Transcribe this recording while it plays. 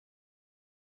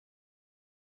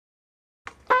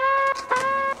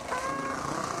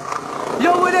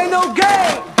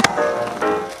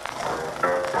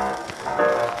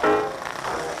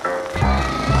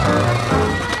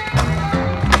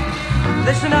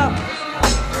out.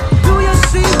 Do you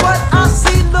see what I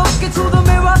see? Look into the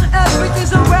mirror,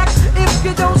 everything's a wreck. If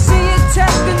you don't see it,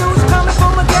 check the news coming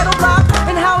from a ghetto block.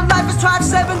 And how life is tried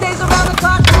 7 days around the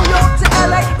clock. New York to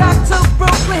LA, back to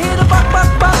Brooklyn, hit a buck.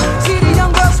 See the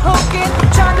young girls hooking,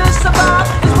 trying to survive,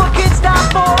 is what kids die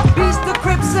for. Beats the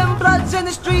Crips and Bloods and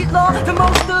the street law. And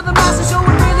most of the masses, so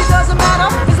it really doesn't matter.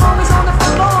 As long as on the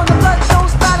floor and the blood don't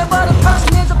splatter. But a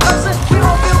person is a person, we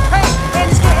all feel pain. And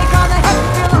it's getting kinda heavy,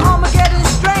 feeling Armageddon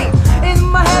strain. In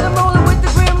my head I'm rolling with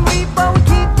the Grim Reaper. We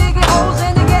keep digging holes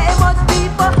and they're getting much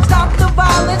deeper. Stop the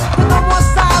violence, with no more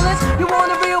silence. You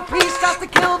want a real peace, got to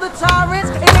kill the tyrants.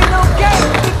 It ain't no game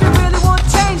if you really want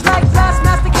change. Like last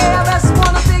master KRS,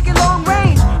 wanna take it long.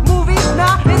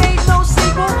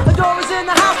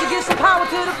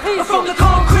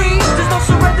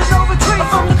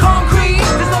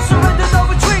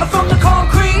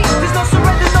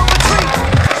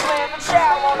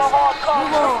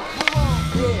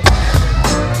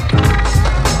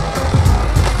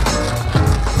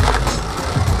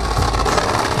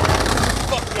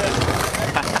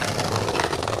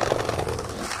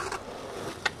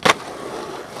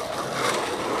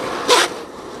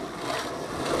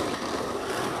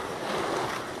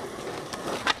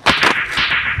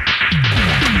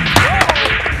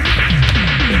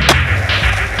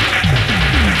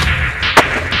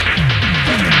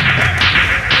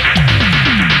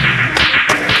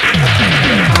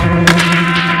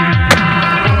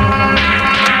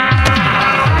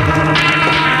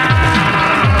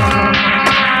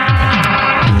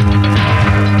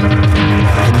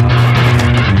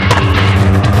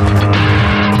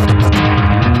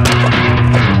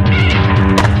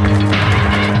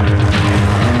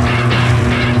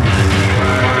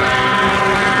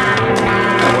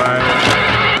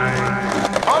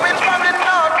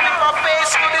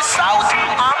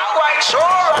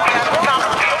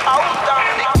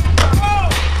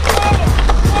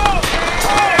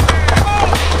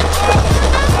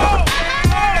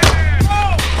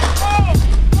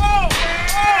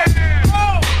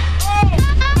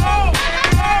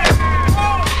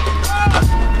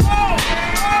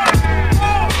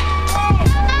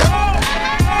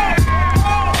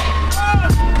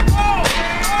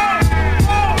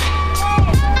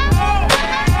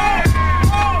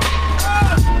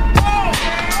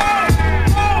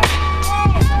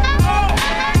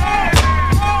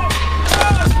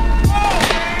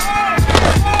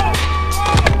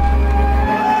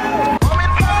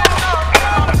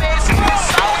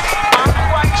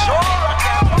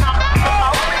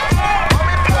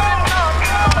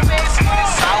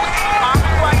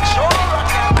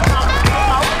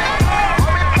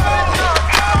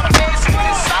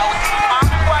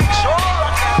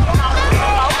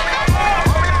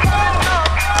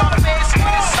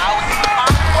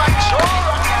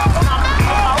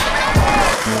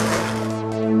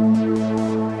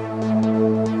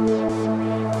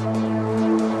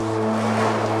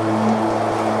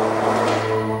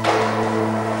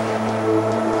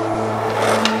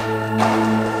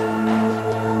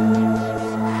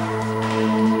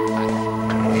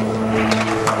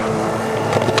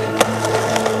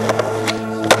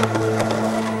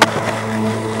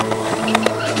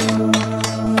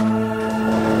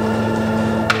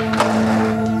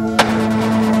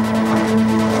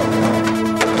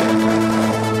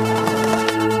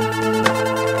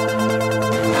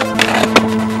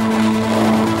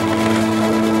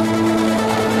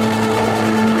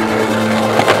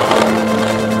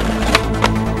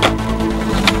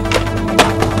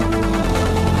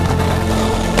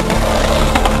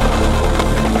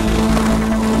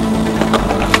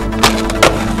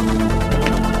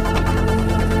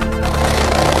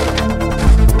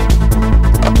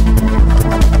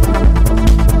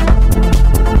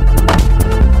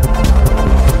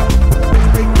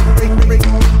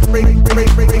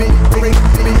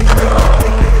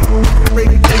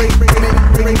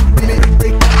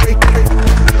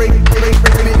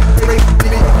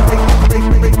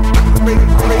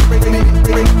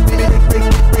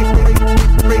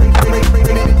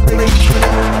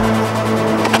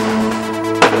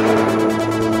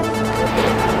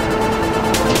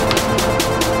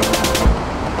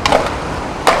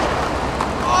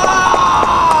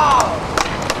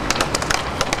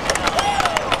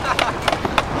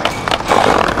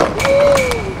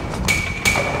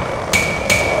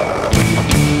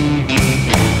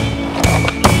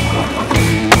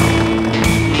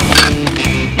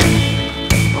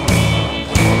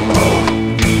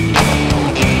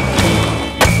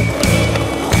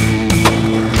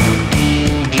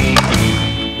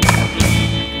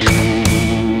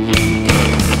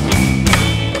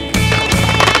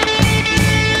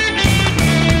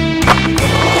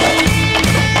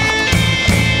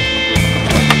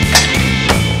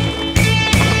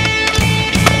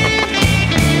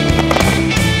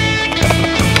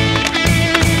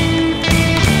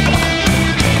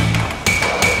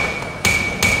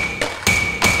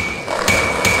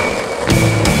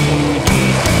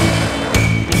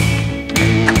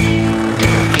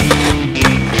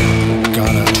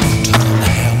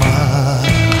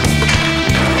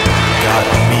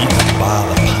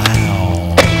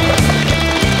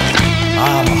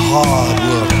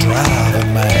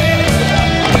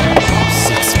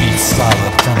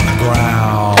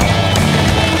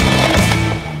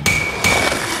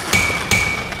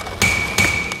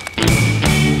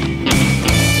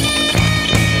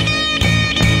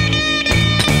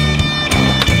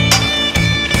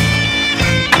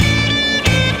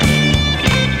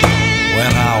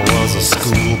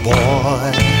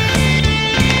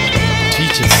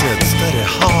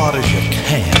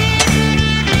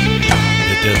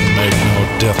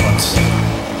 difference.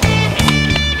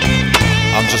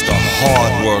 I'm just a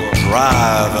hard work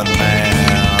driving man.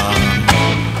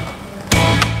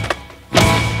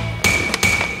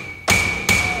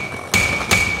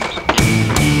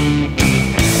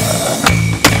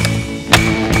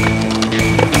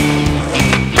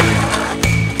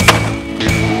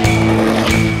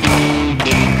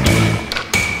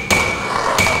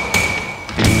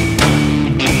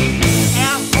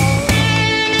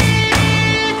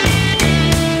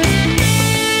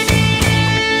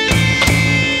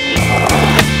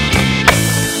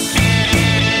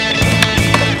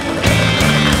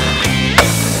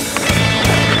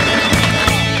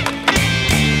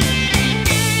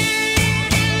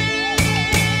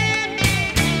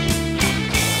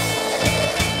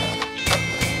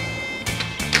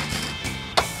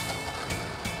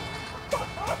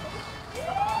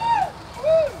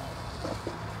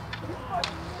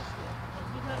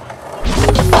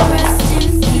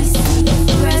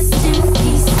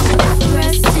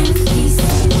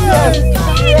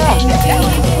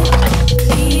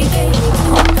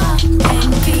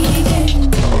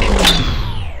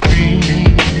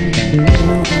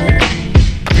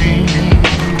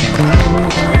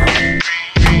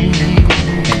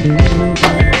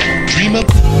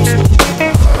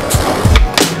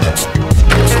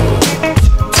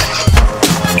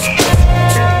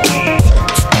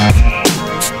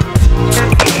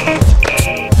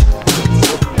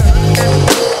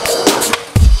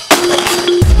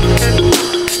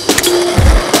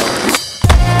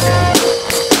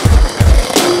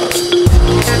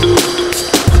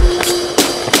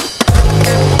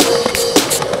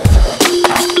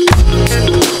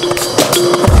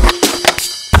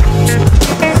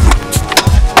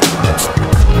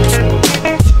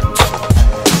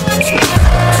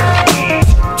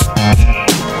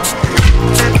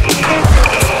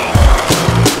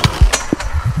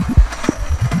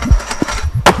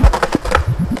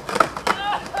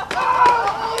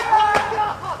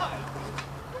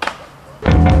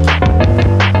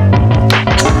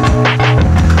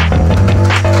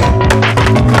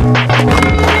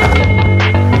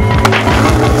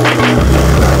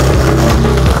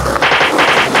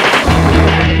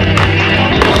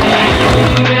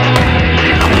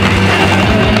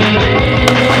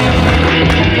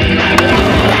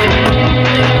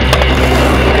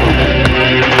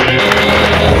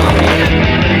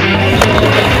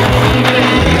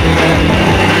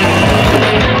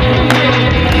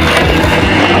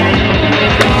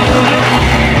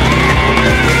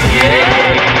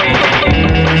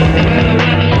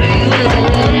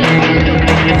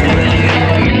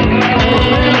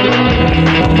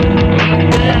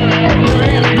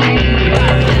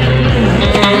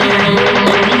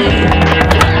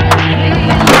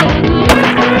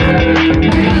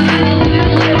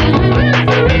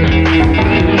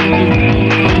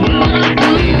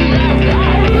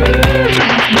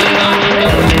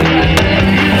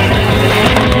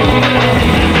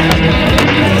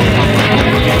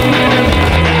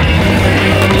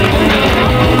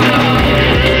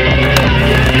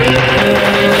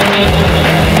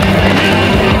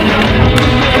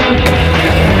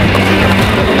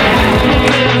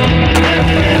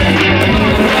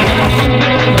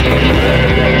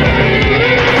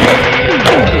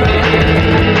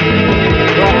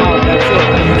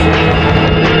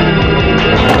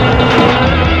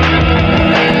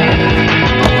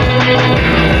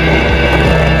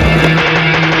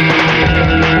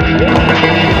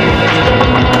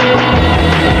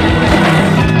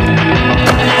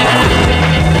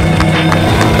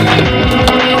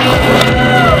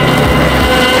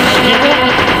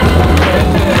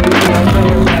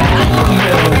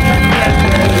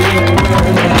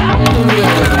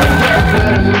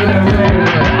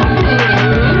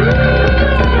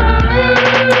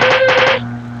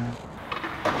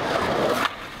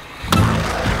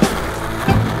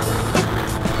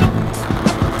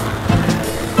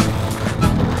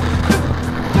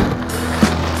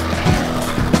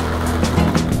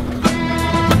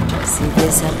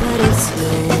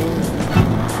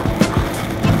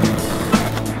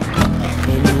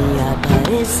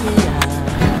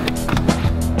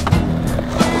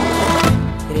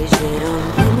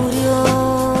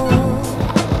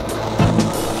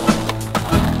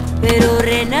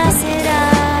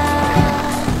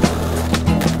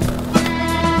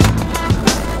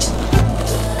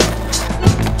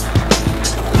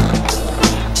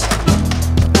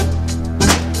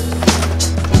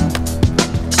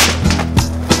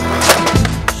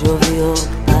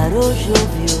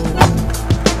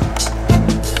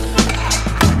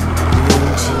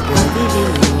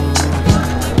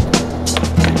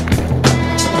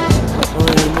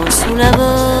 una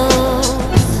voz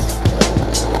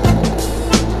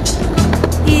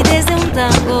y desde un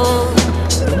tango,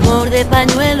 rumor de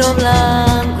pañuelo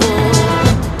blanco.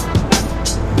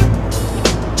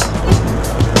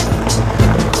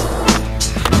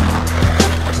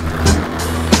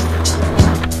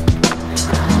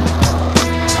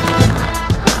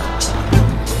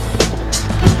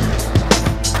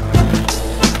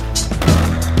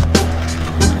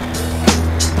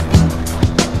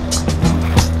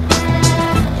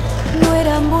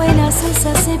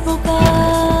 Esas épocas,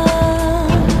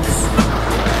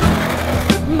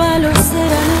 malos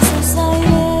eran esos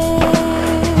aires.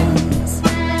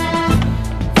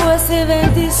 Fue hace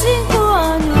 25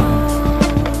 años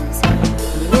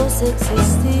y vos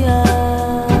existías.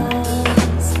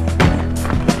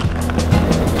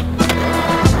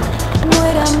 No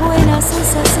eran buenas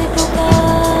esas épocas,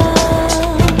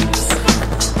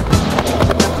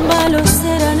 malos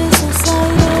eran esos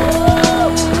aires.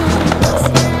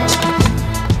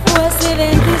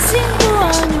 25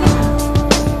 años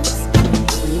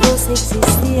y vos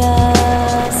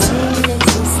existías sin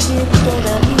existir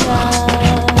todavía.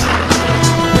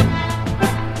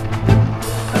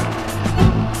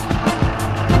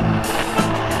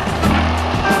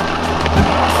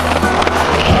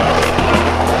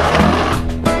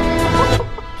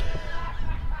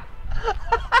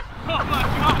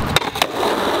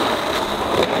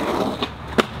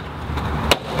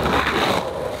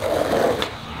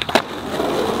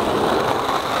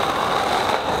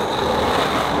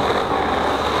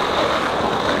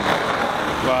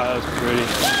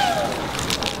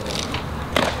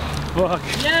 Fuck.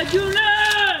 Yeah, Goonan!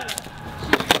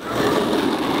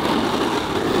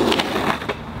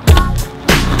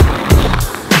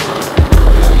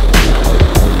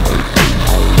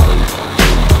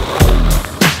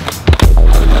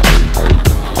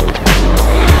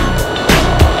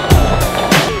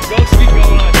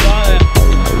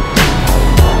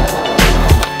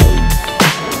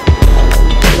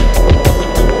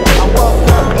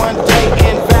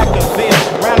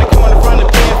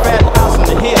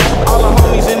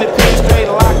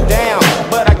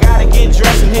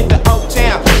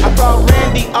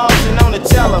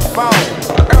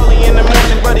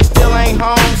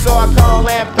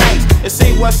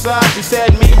 What's up? He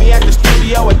said meet me at the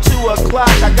studio at 2 o'clock.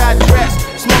 I got dressed,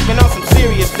 smoking on some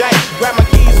serious dank. Grabbed my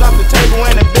keys off the table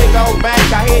in a big old bank.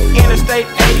 I hit Interstate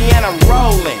 80 and I'm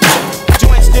rolling.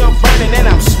 Joint still burning and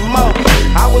I'm smoking.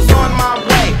 I was on my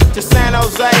way to San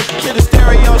Jose, to the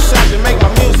stereo shop to make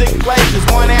my music play. Cause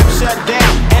 1 amp shut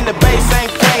down and the bass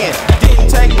ain't playing. Didn't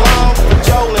take long for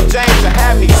Joel and James to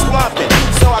have me slumping.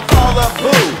 So I called up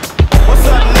Boo. What's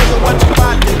up, nigga? What you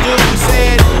about to do? He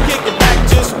said, kick it back,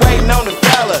 just waiting on the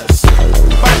fellas.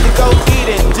 About to go eat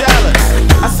in Devellis.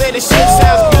 I say this shit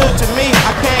sounds good to me.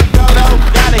 I can't go though,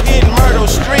 gotta hit Myrtle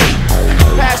Street.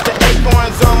 Past the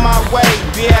Acorns on my way,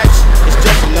 bitch. It's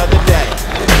just another day.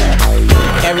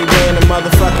 Every day in the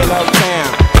motherfucking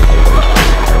uptown.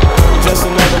 Just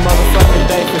another motherfucking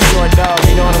day for short dog,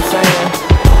 you know what I'm saying?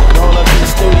 Roll up to the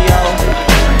studio,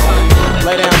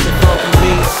 lay down some funky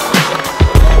beats.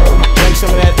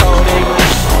 Some of that old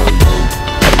English,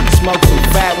 smoke some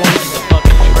fat ones,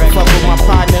 fuck with my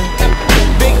partner.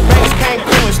 Big bass came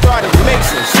through and started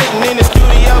mixing, sitting in the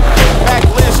studio, back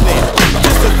listening.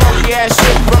 Just a funky ass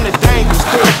shit from the Dangerous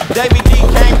crew. Davey D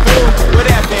came through with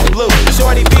that been blue.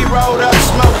 Shorty B rolled up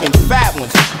smoking fat ones.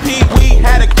 Pete Wee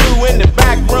had a crew in the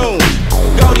back room.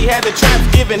 Goldie had the traps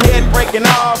giving head breaking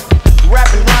off.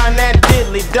 Rapping around that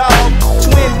diddly dog.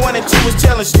 Twin 1 and 2 was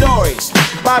telling stories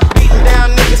about beating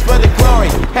down niggas for the glory.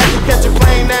 Had to catch a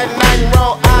plane that night and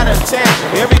roll out of town.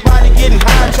 Everybody getting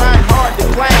high, trying hard to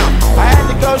clown. I had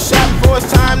to go shopping before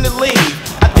it's time to leave.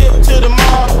 I dipped to the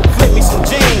mall, flipped me some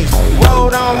jeans,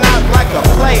 rolled on out like a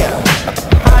player.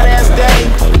 Hot ass day,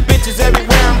 bitches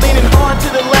everywhere. I'm leaning hard to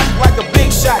the left like a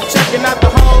big shot, checking out the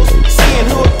hoes, seeing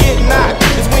who will get knocked.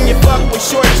 Cause when you fuck with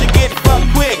shorts, you get fucked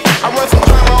quick. I run some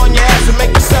drama on your ass and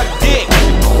make you suck dick.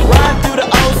 Ride through the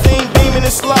old scene, beaming it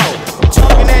slow.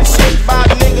 Talking that shit about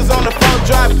niggas on the phone,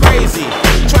 drive crazy.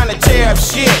 Trying to tear up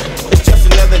shit. It's just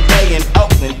another day in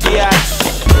Oakland, biatch.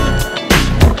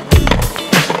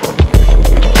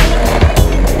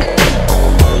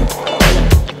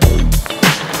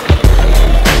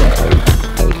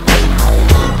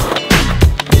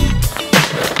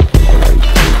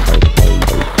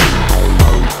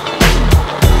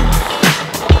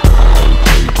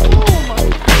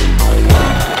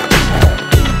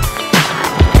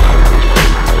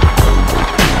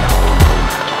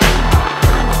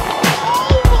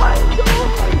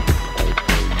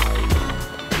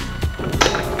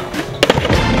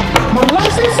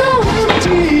 Say so.